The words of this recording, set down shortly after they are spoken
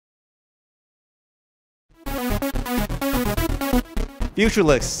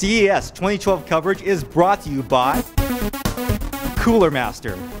FutureLook's CES 2012 coverage is brought to you by Cooler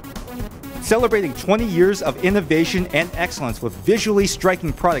Master. Celebrating 20 years of innovation and excellence with visually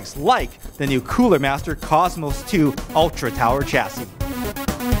striking products like the new Cooler Master Cosmos 2 Ultra Tower chassis.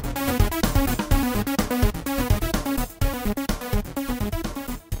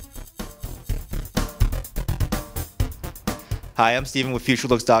 Hi, I'm Steven with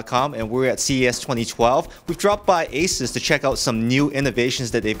FutureLooks.com, and we're at CES 2012. We've dropped by Asus to check out some new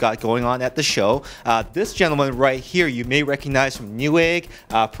innovations that they've got going on at the show. This gentleman right here you may recognize from Newegg,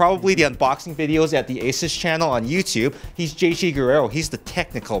 probably the unboxing videos at the Asus channel on YouTube. He's JJ Guerrero. He's the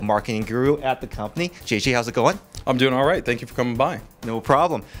technical marketing guru at the company. JJ, how's it going? I'm doing all right. Thank you for coming by. No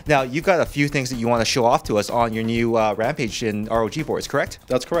problem. Now, you've got a few things that you want to show off to us on your new Rampage and ROG boards, correct?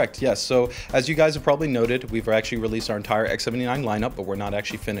 That's correct, yes. So as you guys have probably noted, we've actually released our entire X79 lineup, but we're not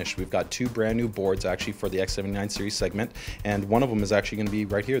actually finished. We've got two brand new boards actually for the X79 series segment, and one of them is actually going to be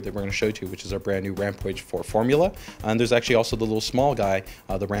right here that we're going to show you, which is our brand new Rampage 4 formula. And there's actually also the little small guy,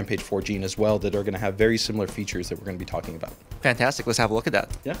 the Rampage 4 Gene as well, that are going to have very similar features that we're going to be talking about. Fantastic. Let's have a look at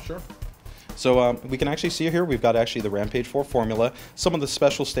that. Yeah, sure. So we can actually see here, we've got actually the Rampage 4 formula. Some of the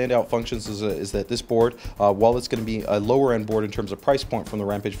special standout functions is that this board, while it's going to be a lower end board in terms of price point from the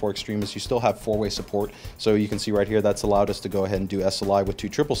Rampage 4 Extremis, you still have four-way support. So you can see right here, that's allowed us to go ahead and do SLI with two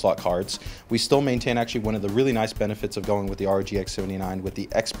triple slot cards. We still maintain actually one of the really nice benefits of going with the ROG X79 with the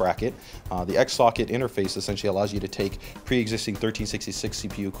X bracket. The X socket interface essentially allows you to take pre-existing 1366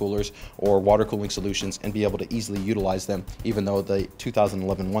 CPU coolers or water cooling solutions and be able to easily utilize them, even though the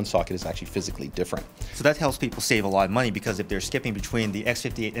 2011 one socket is actually physically different. So that helps people save a lot of money, because if they're skipping between the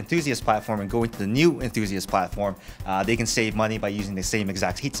X58 Enthusiast platform and going to the new Enthusiast platform, they can save money by using the same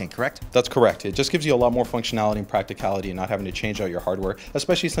exact heatsink, correct? That's correct. It just gives you a lot more functionality and practicality and not having to change out your hardware,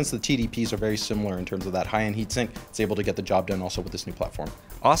 especially since the TDPs are very similar in terms of that high-end heatsink. It's able to get the job done also with this new platform.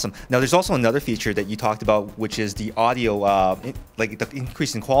 Awesome. Now there's also another feature that you talked about, which is the audio, like the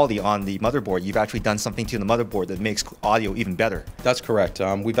increase in quality on the motherboard. You've actually done something to the motherboard that makes audio even better. That's correct.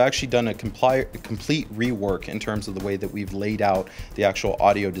 We've actually done a complete rework in terms of the way that we've laid out the actual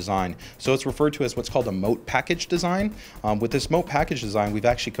audio design. So it's referred to as what's called a moat package design. With this moat package design, we've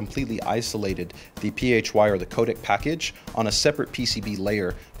actually completely isolated the PHY or the codec package on a separate PCB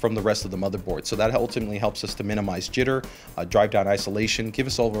layer from the rest of the motherboard. So that ultimately helps us to minimize jitter, drive down isolation, give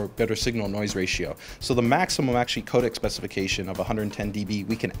us all a better signal noise ratio. So the maximum actually codec specification of 110 dB,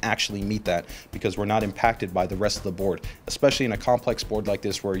 we can actually meet that because we're not impacted by the rest of the board, especially in a complex board like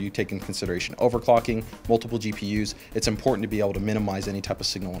this where you take in consideration overclocking, multiple GPUs. It's important to be able to minimize any type of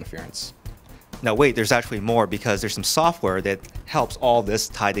signal interference. Now wait, there's actually more, because there's some software that helps all this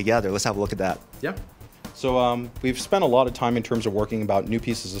tie together. Let's have a look at that. Yeah. So we've spent a lot of time in terms of working about new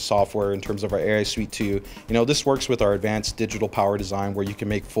pieces of software in terms of our AI Suite 2. You know, this works with our advanced digital power design where you can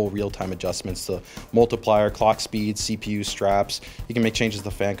make full real-time adjustments to multiplier, clock speed, CPU straps. You can make changes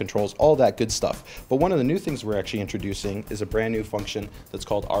to fan controls, all that good stuff. But one of the new things we're actually introducing is a brand new function that's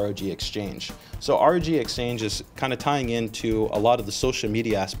called ROG Exchange. So ROG Exchange is kind of tying into a lot of the social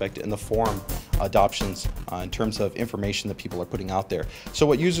media aspect and the forum adoptions in terms of information that people are putting out there. So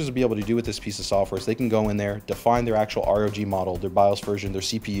what users will be able to do with this piece of software is they can go in there, define their actual ROG model, their BIOS version, their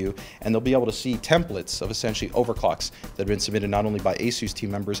CPU, and they'll be able to see templates of essentially overclocks that have been submitted not only by Asus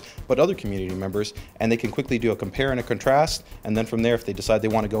team members, but other community members, and they can quickly do a compare and a contrast, and then from there, if they decide they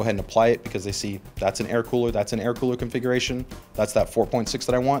want to go ahead and apply it because they see that's an air cooler configuration, that's that 4.6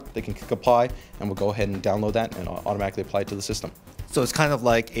 that I want, they can click apply, and we'll go ahead and download that and automatically apply it to the system. So it's kind of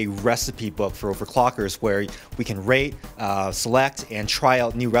like a recipe book for overclockers where we can rate, select, and try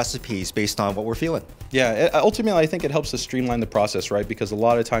out new recipes based on what we're feeling. Yeah, ultimately I think it helps to streamline the process, right? Because a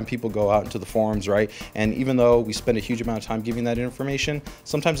lot of time people go out into the forums, right? And even though we spend a huge amount of time giving that information,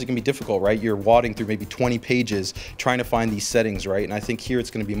 sometimes it can be difficult, right? You're wadding through maybe 20 pages trying to find these settings, right? And I think here it's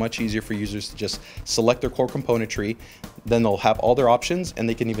going to be much easier for users to just select their core componentry, then they'll have all their options, and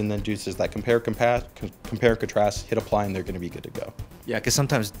they can even then do that compare, contrast, hit apply, and they're going to be good to go. Yeah, because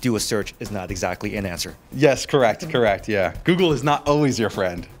sometimes do a search is not exactly an answer. Yes, correct, yeah. Google is not always your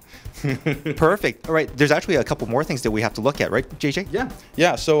friend. Perfect. All right, there's actually a couple more things that we have to look at, right, JJ?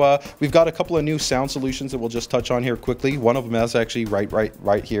 Yeah. So we've got a couple of new sound solutions that we'll just touch on here quickly. One of them is actually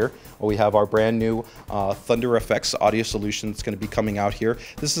right here. We have our brand new Thunder FX audio solution that's going to be coming out here.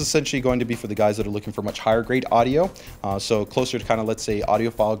 This is essentially going to be for the guys that are looking for much higher grade audio, so closer to kind of, let's say,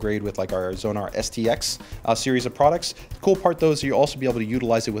 audiophile grade with like our Zonar STX series of products. The cool part though is you'll also be able to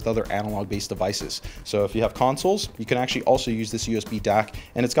utilize it with other analog based devices. So if you have consoles, you can actually also use this USB DAC,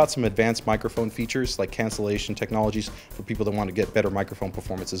 and it's got some advanced microphone features like cancellation technologies for people that want to get better microphone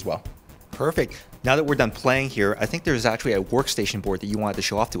performance as well. Perfect. Now that we're done playing here, I think there's actually a workstation board that you wanted to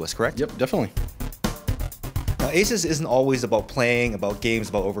show off to us, correct? Yep, definitely. Now, Asus isn't always about playing, about games,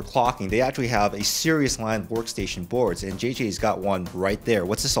 about overclocking. They actually have a serious line of workstation boards, and JJ's got one right there.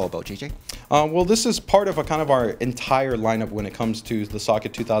 What's this all about, JJ? Well, this is part of a kind of our entire lineup when it comes to the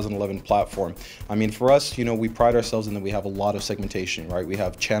Socket 2011 platform. I mean, for us, you know, we pride ourselves in that we have a lot of segmentation, right? We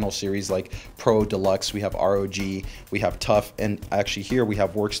have channel series like Pro, Deluxe, we have ROG, we have Tough, and actually here we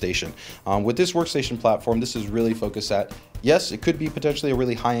have Workstation. With this Workstation platform, this is really focused at, yes, it could be potentially a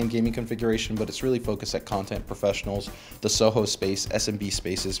really high-end gaming configuration, but it's really focused at content professionals, the Soho space, SMB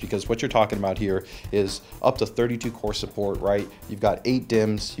spaces, because what you're talking about here is up to 32 core support, right? You've got 8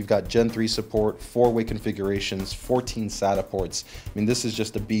 DIMMs, you've got Gen 3 support, 4-way configurations, 14 SATA ports. I mean, this is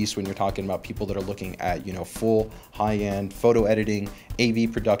just a beast when you're talking about people that are looking at, you know, full high-end photo editing,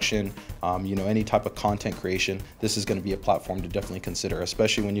 AV production, you know, any type of content creation. This is going to be a platform to definitely consider,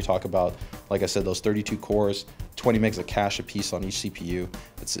 especially when you talk about, like I said, those 32 cores, 20 megs of cache a piece on each CPU.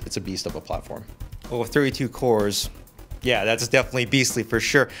 It's a beast of a platform. Well, with 32 cores, yeah, that's definitely beastly for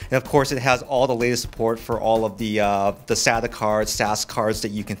sure. And of course, it has all the latest support for all of the SATA cards, SAS cards that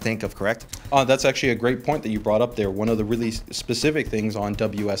you can think of, correct? That's actually a great point that you brought up there. One of the really specific things on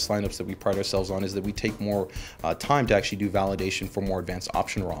WS lineups that we pride ourselves on is that we take more time to actually do validation for more advanced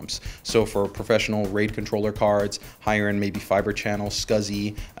option ROMs. So for professional RAID controller cards, higher end maybe fiber channel,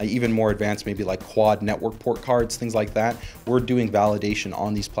 SCSI, even more advanced maybe like quad network port cards, things like that, we're doing validation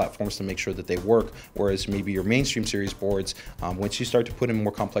on these platforms to make sure that they work, whereas maybe your mainstream series board, once you start to put in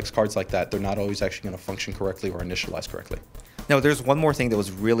more complex cards like that, they're not always actually going to function correctly or initialize correctly. Now, there's one more thing that was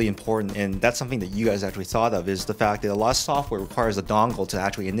really important, and that's something that you guys actually thought of, is the fact that a lot of software requires a dongle to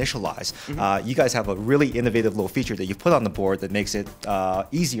actually initialize. You guys have a really innovative little feature that you put on the board that makes it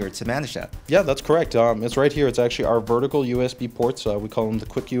easier to manage that. Yeah, that's correct. It's right here. It's actually our vertical USB ports. We call them the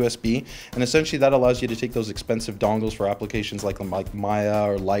quick USB, and essentially that allows you to take those expensive dongles for applications like Maya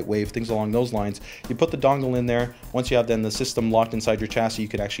or Lightwave, things along those lines. You put the dongle in there. Once you have then the system locked inside your chassis, you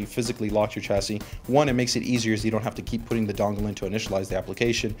can actually physically lock your chassis. One, it makes it easier as you don't have to keep putting the dongle in to initialize the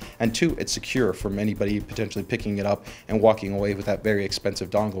application, and 2, it's secure from anybody potentially picking it up and walking away with that very expensive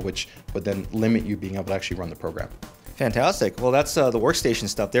dongle, which would then limit you being able to actually run the program. Fantastic. Well, that's the workstation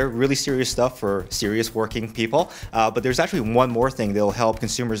stuff. They're really serious stuff for serious working people. But there's actually one more thing that'll help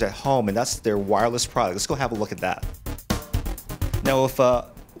consumers at home, and that's their wireless product. Let's go have a look at that. Now, if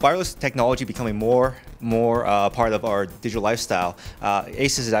wireless technology becoming more part of our digital lifestyle,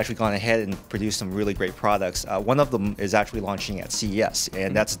 Asus has actually gone ahead and produced some really great products. One of them is actually launching at CES,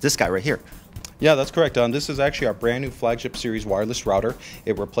 and that's this guy right here. Yeah, that's correct. This is actually our brand new flagship series wireless router.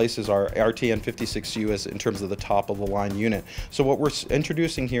 It replaces our RTN56U in terms of the top of the line unit. So what we're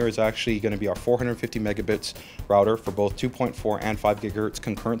introducing here is actually going to be our 450 megabits router for both 2.4 and 5 gigahertz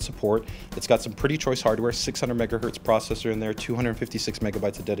concurrent support. It's got some pretty choice hardware, 600 megahertz processor in there, 256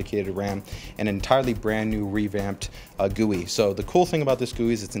 megabytes of dedicated RAM, and an entirely brand new revamped GUI. So the cool thing about this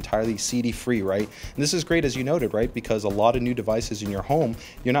GUI is it's entirely CD free, right? And this is great, as you noted, right? Because a lot of new devices in your home,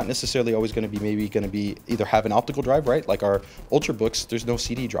 you're not necessarily always going to be either have an optical drive, right? Like our Ultrabooks, there's no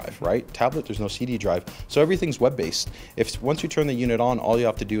CD drive, right? Tablet, there's no CD drive. So everything's web-based. Once you turn the unit on, all you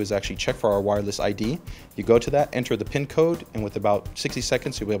have to do is actually check for our wireless ID. You go to that, enter the PIN code, and with about 60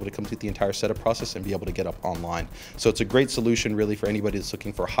 seconds, you'll be able to complete the entire setup process and be able to get up online. So it's a great solution really for anybody that's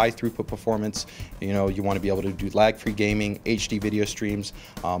looking for high throughput performance. You know, you want to be able to do lag-free gaming, HD video streams,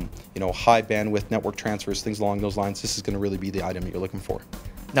 you know, high bandwidth network transfers, things along those lines. This is going to really be the item you're looking for.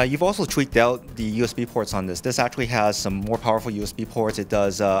 Now, you've also tweaked out the USB ports on this. This actually has some more powerful USB ports. It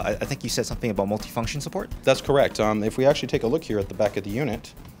does, I think you said something about multifunction support? That's correct. If we actually take a look here at the back of the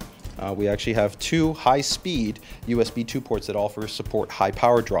unit, we actually have 2 high-speed USB 2 ports that offer support high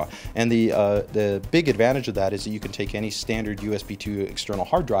power draw. And the big advantage of that is that you can take any standard USB 2 external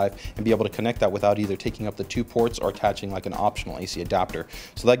hard drive and be able to connect that without either taking up the 2 ports or attaching like an optional AC adapter.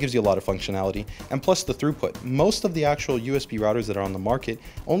 So that gives you a lot of functionality. And plus the throughput. Most of the actual USB routers that are on the market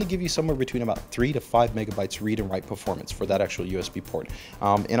only give you somewhere between about 3 to 5 megabytes read and write performance for that actual USB port.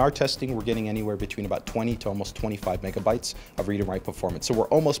 In our testing, we're getting anywhere between about 20 to almost 25 megabytes of read and write performance. So we're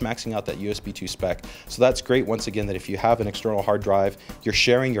almost maxing out that USB 2 spec. So that's great, once again, that if you have an external hard drive, you're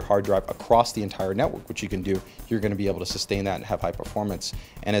sharing your hard drive across the entire network, which you can do, you're going to be able to sustain that and have high performance.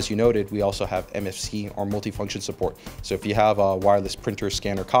 And as you noted, we also have MFC or multifunction support. So if you have a wireless printer,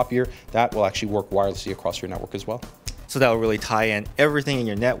 scanner, copier, that will actually work wirelessly across your network as well. So that will really tie in everything in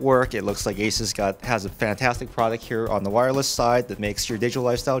your network. It looks like Asus has a fantastic product here on the wireless side that makes your digital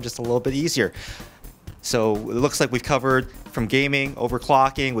lifestyle just a little bit easier. So it looks like we've covered from gaming,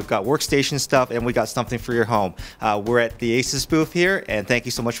 overclocking, we've got workstation stuff, and we got something for your home. We're at the Asus booth here, and thank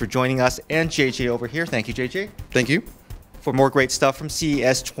you so much for joining us. And JJ over here. Thank you, JJ. Thank you. For more great stuff from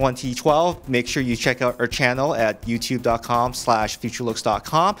CES 2012, make sure you check out our channel at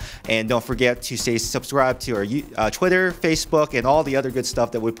youtube.com/futurelooks.com. And don't forget to stay subscribed to our Twitter, Facebook, and all the other good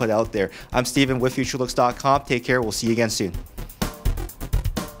stuff that we put out there. I'm Steven with futurelooks.com. Take care. We'll see you again soon.